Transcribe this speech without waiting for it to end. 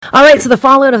All right, so the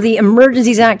fallout of the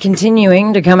Emergencies Act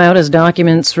continuing to come out as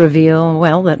documents reveal,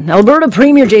 well, that Alberta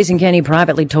Premier Jason Kenney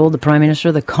privately told the Prime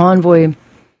Minister the convoys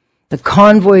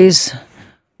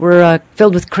were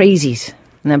filled with crazies,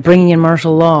 and that bringing in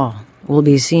martial law will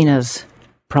be seen as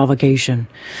provocation.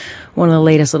 One of the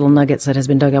latest little nuggets that has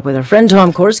been dug up with our friend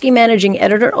Tom Korski, managing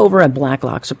editor over at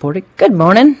Blacklock's Reporting. Good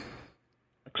morning.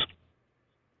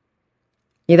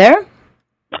 You there?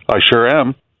 I sure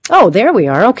am. Oh, there we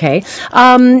are. Okay.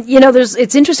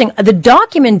 It's interesting. The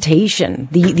documentation,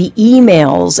 the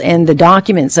emails and the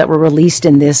documents that were released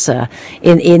in this,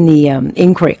 in the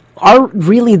inquiry are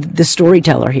really the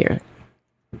storyteller here.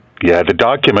 Yeah, the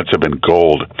documents have been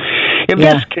gold. In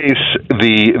this case,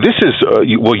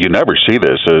 you never see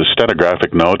this,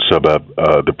 stenographic notes of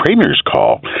the Premier's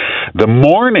call. The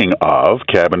morning of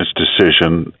Cabinet's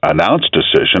announced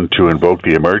decision to invoke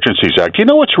the Emergencies Act. You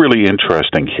know what's really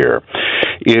interesting here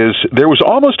is there was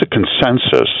almost a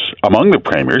consensus among the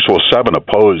Premiers. Well, 7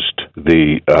 opposed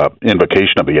the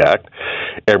invocation of the Act,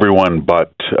 everyone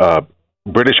but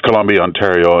British Columbia,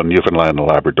 Ontario, and Newfoundland and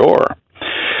Labrador.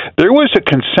 There was a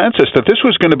consensus that this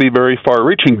was going to be very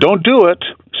far-reaching. Don't do it,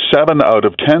 7 out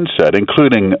of 10 said,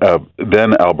 including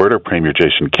then Alberta Premier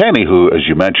Jason Kenney, who, as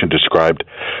you mentioned, described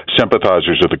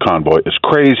sympathizers of the convoy as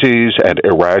crazies and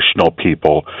irrational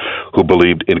people who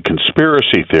believed in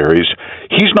conspiracy theories.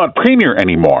 He's not Premier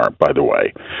anymore, by the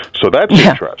way, so that's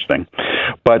interesting.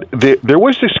 But there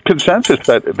was this consensus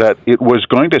that it was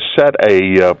going to set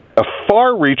a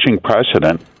far-reaching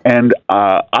precedent, and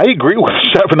I agree with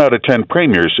 7 out of 10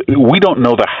 premiers. We don't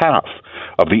know the half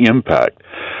of the impact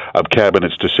of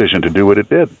Cabinet's decision to do what it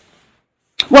did.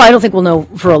 Well, I don't think we'll know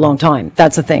for a long time.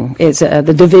 That's the thing. Is the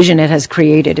division it has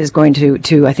created is going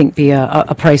to I think, be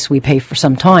a price we pay for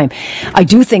some time. I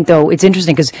do think, though, it's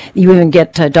interesting because you even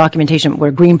get documentation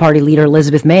where Green Party leader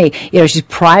Elizabeth May, she's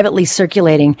privately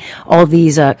circulating all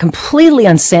these completely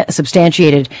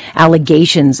unsubstantiated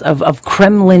allegations of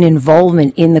Kremlin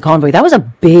involvement in the convoy. That was a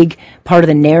big part of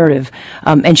the narrative,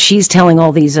 and she's telling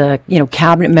all these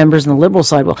cabinet members on the Liberal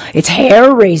side, well, it's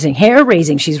hair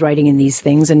raising. She's writing in these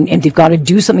things, and they've got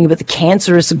to do something about the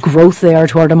cancerous growth they are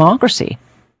to our democracy.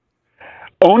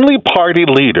 Only party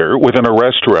leader with an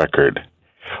arrest record.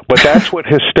 But that's what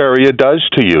hysteria does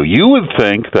to you. You would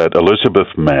think that Elizabeth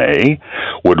May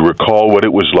would recall what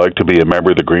it was like to be a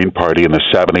member of the Green Party in the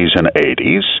 70s and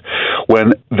 80s,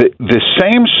 when the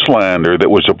same slander that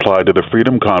was applied to the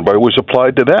Freedom Convoy was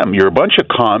applied to them. You're a bunch of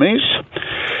commies.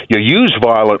 You use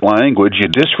violent language. You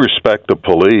disrespect the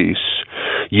police.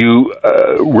 You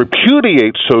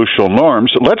repudiate social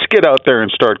norms. Let's get out there and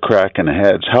start cracking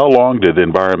heads. How long did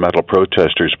environmental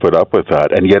protesters put up with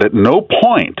that? And yet at no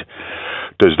point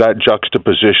does that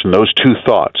juxtaposition, those two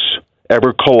thoughts,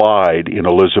 ever collide in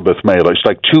Elizabeth May. It's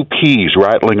like two peas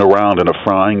rattling around in a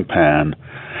frying pan.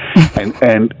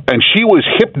 And she was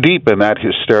hip deep in that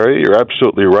hysteria. You're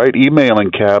absolutely right.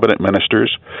 Emailing cabinet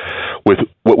ministers with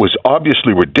what was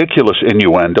obviously ridiculous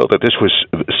innuendo that this was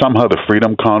somehow the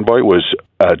Freedom Convoy was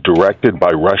directed by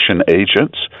Russian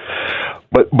agents.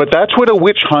 But that's what a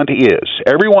witch hunt is.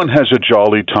 Everyone has a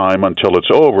jolly time until it's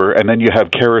over, and then you have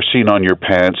kerosene on your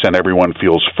pants, and everyone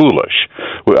feels foolish.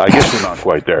 Well, I guess we're not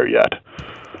quite there yet.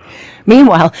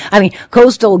 Meanwhile,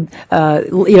 Coastal,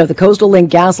 the Coastal Link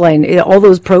gas line, all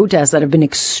those protests that have been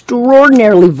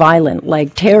extraordinarily violent,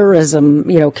 like terrorism,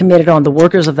 committed on the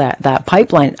workers of that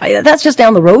pipeline. That's just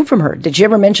down the road from her. Did she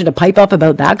ever mention to pipe up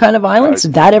about that kind of violence?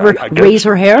 Did that ever raise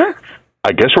her hair?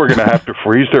 I guess we're going to have to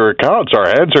freeze their accounts. Our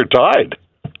hands are tied.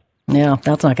 Yeah,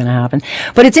 that's not going to happen.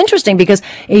 But it's interesting because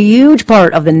a huge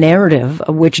part of the narrative,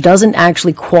 which doesn't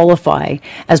actually qualify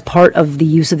as part of the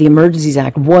use of the Emergencies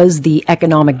Act, was the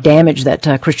economic damage that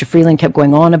Chrystia Freeland kept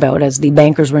going on about, as the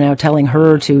bankers were now telling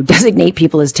her to designate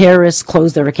people as terrorists,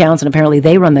 close their accounts, and apparently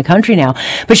they run the country now.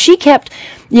 But she kept,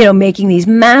 making these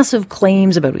massive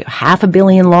claims about $500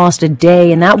 million lost a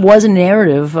day, and that was a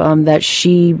narrative that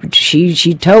she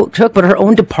took, but her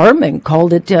own department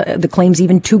called it the claims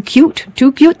even too cute,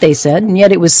 they said, and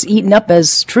yet it was eaten up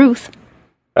as truth.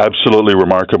 Absolutely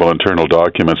remarkable internal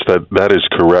documents. That is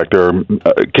correct.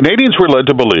 Canadians were led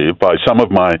to believe by some of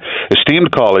my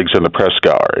esteemed colleagues in the press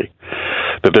gallery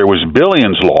that there was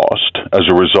billions lost as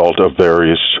a result of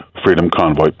various Freedom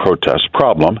Convoy protests.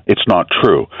 Problem, it's not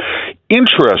true.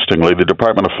 Interestingly, the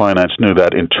Department of Finance knew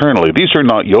that internally. These are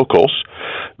not yokels.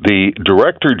 The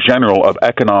Director General of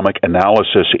Economic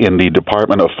Analysis in the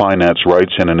Department of Finance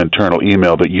writes in an internal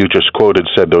email that you just quoted,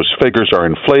 said those figures are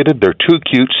inflated, they're too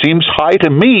cute, seems high to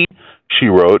me, she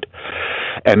wrote,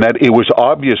 and that it was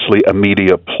obviously a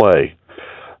media play.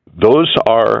 Those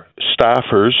are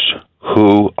staffers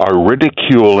who are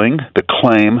ridiculing the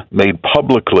claim made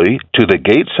publicly to the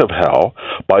gates of hell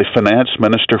by Finance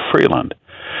Minister Freeland.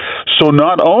 So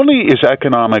not only is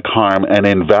economic harm an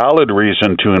invalid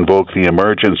reason to invoke the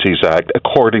Emergencies Act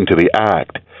according to the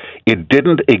Act, it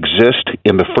didn't exist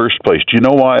in the first place. Do you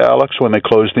know why, Alex, when they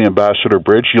closed the Ambassador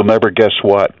Bridge? You'll never guess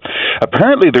what.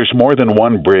 Apparently there's more than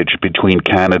one bridge between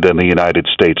Canada and the United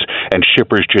States, and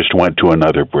shippers just went to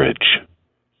another bridge.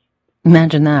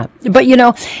 Imagine that. But,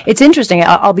 it's interesting.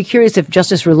 I'll be curious if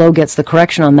Justice Rouleau gets the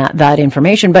correction on that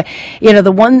information. But,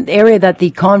 the one area that the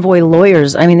convoy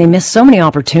lawyers, they missed so many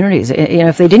opportunities.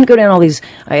 If they didn't go down all these,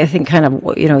 I think,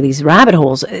 these rabbit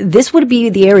holes, this would be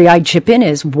the area I'd chip in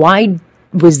is why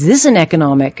was this an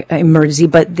economic emergency?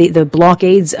 But the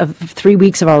blockades of 3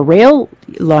 weeks of our rail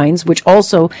lines, which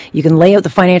also you can lay out the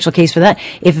financial case for that.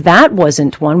 If that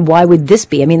wasn't one, why would this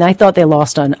be? I thought they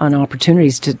lost on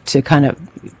opportunities to kind of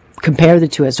compare the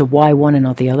two as to why one and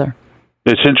not the other.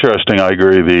 It's interesting. I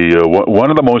agree. One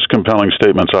of the most compelling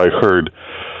statements I heard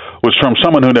was from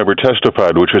someone who never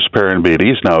testified, which was Perrin Beatty.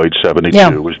 He's now age 72.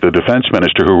 Yeah. Was the defense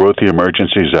minister who wrote the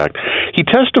Emergencies Act. He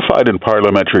testified in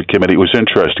parliamentary committee. It was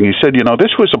interesting. He said,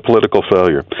 this was a political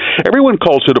failure. Everyone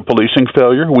calls it a policing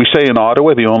failure. We say in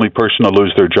Ottawa, the only person to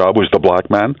lose their job was the black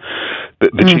man,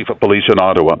 the chief of police in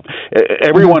Ottawa.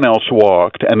 Everyone else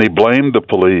walked, and they blamed the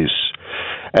police.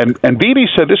 And Beatty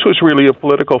said this was really a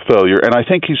political failure, and I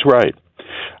think he's right.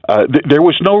 There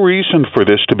was no reason for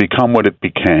this to become what it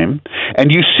became.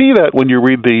 And you see that when you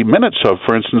read the minutes of,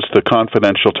 for instance, the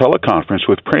confidential teleconference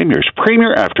with premiers.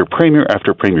 Premier after premier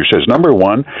after premier says, number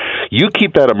one, you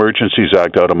keep that Emergencies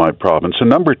Act out of my province. And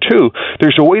number two,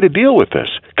 there's a way to deal with this.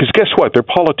 Because guess what? They're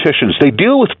politicians. They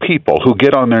deal with people who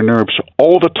get on their nerves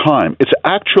all the time. It's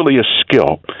actually a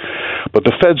skill. But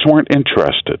the feds weren't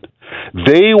interested.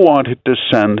 They wanted to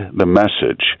send the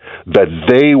message that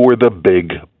they were the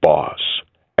big boss.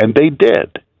 And they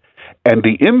did. And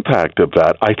the impact of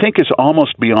that, I think, is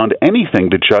almost beyond anything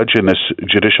the judge in this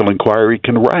judicial inquiry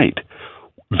can write.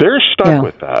 They're stuck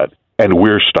with that, and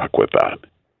we're stuck with that.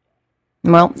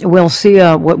 Well, we'll see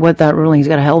what that ruling. He's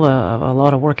got a hell of a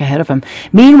lot of work ahead of him.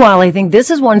 Meanwhile, I think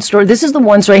this is one story. This is the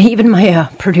one story. Even my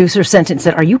producer sent it and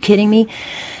said, "Are you kidding me?"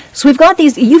 So we've got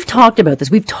these. You've talked about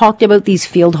this. We've talked about these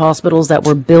field hospitals that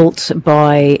were built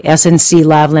by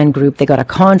SNC-Lavalin Group. They got a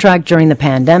contract during the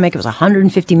pandemic. It was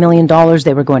 $150 million.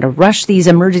 They were going to rush these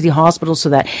emergency hospitals so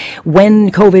that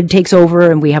when COVID takes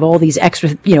over and we have all these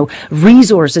extra,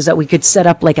 resources that we could set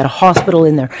up like at a hospital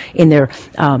in their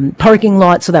parking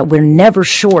lot so that we're never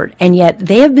short. And yet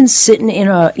they have been sitting in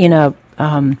a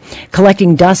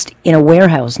collecting dust in a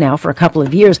warehouse now for a couple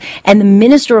of years. And the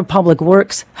Minister of Public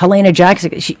Works, Helena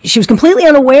Jackson, she was completely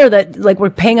unaware that we're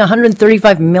paying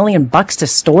 $135 million to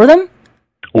store them.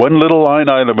 One little line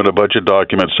item in a budget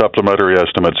document, supplementary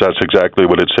estimates, that's exactly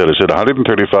what it said. It said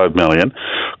 $135 million,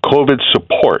 COVID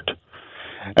support.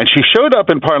 And she showed up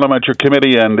in parliamentary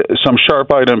committee, and some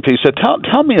sharp-eyed MP said,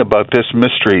 tell me about this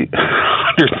mystery,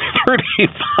 $135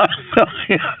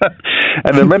 million.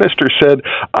 And the minister said,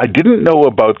 I didn't know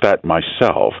about that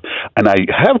myself, and I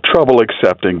have trouble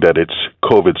accepting that it's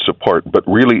COVID support, but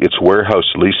really it's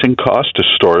warehouse leasing costs to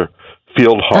store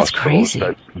field hospitals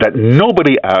that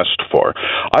nobody asked for.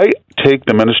 I take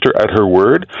the minister at her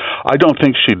word. I don't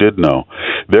think she did know.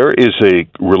 There is a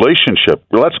relationship,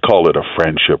 let's call it a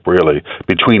friendship really,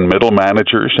 between middle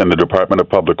managers and the Department of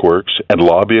Public Works and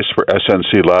lobbyists for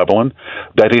SNC-Lavalin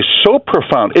that is so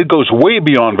profound. It goes way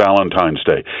beyond Valentine's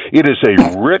Day. It is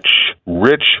a rich,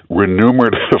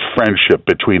 remunerative friendship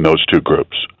between those two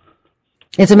groups.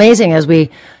 It's amazing as we,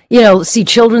 see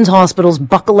children's hospitals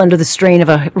buckle under the strain of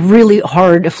a really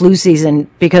hard flu season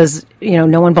because,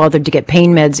 no one bothered to get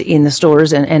pain meds in the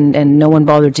stores and no one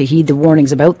bothered to heed the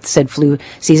warnings about said flu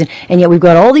season. And yet we've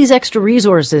got all these extra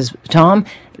resources, Tom,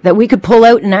 that we could pull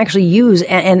out and actually use.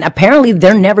 And apparently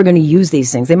they're never going to use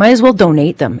these things. They might as well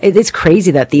donate them. It's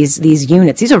crazy that these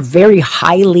units, these are very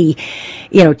highly,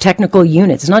 technical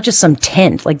units. It's not just some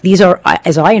tent. These are,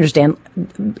 as I understand,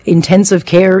 intensive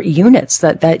care units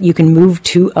that you can move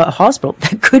to a hospital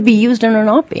that could be used and are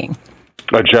not being.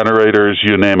 Generators,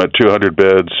 you name it, 200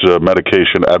 beds,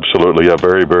 medication, absolutely,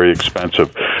 very, very expensive.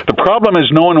 The problem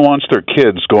is no one wants their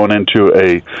kids going into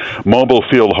a mobile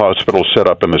field hospital set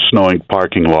up in the snowing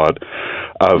parking lot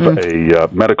of a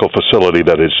medical facility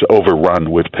that is overrun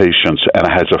with patients and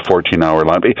has a 14-hour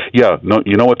line. Yeah, no,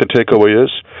 you know what the takeaway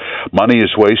is? Money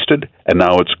is wasted, and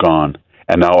now it's gone.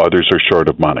 And now others are short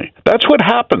of money. That's what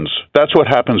happens. That's what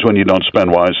happens when you don't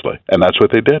spend wisely. And that's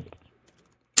what they did.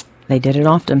 They did it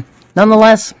often.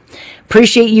 Nonetheless,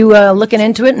 appreciate you looking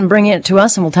into it and bringing it to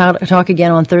us, and we'll talk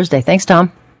again on Thursday. Thanks,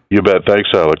 Tom. You bet. Thanks,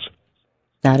 Alex.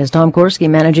 That is Tom Korski,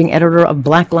 managing editor of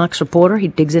Blacklock's Reporter. He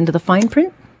digs into the fine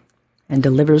print and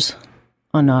delivers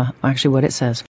on actually what it says.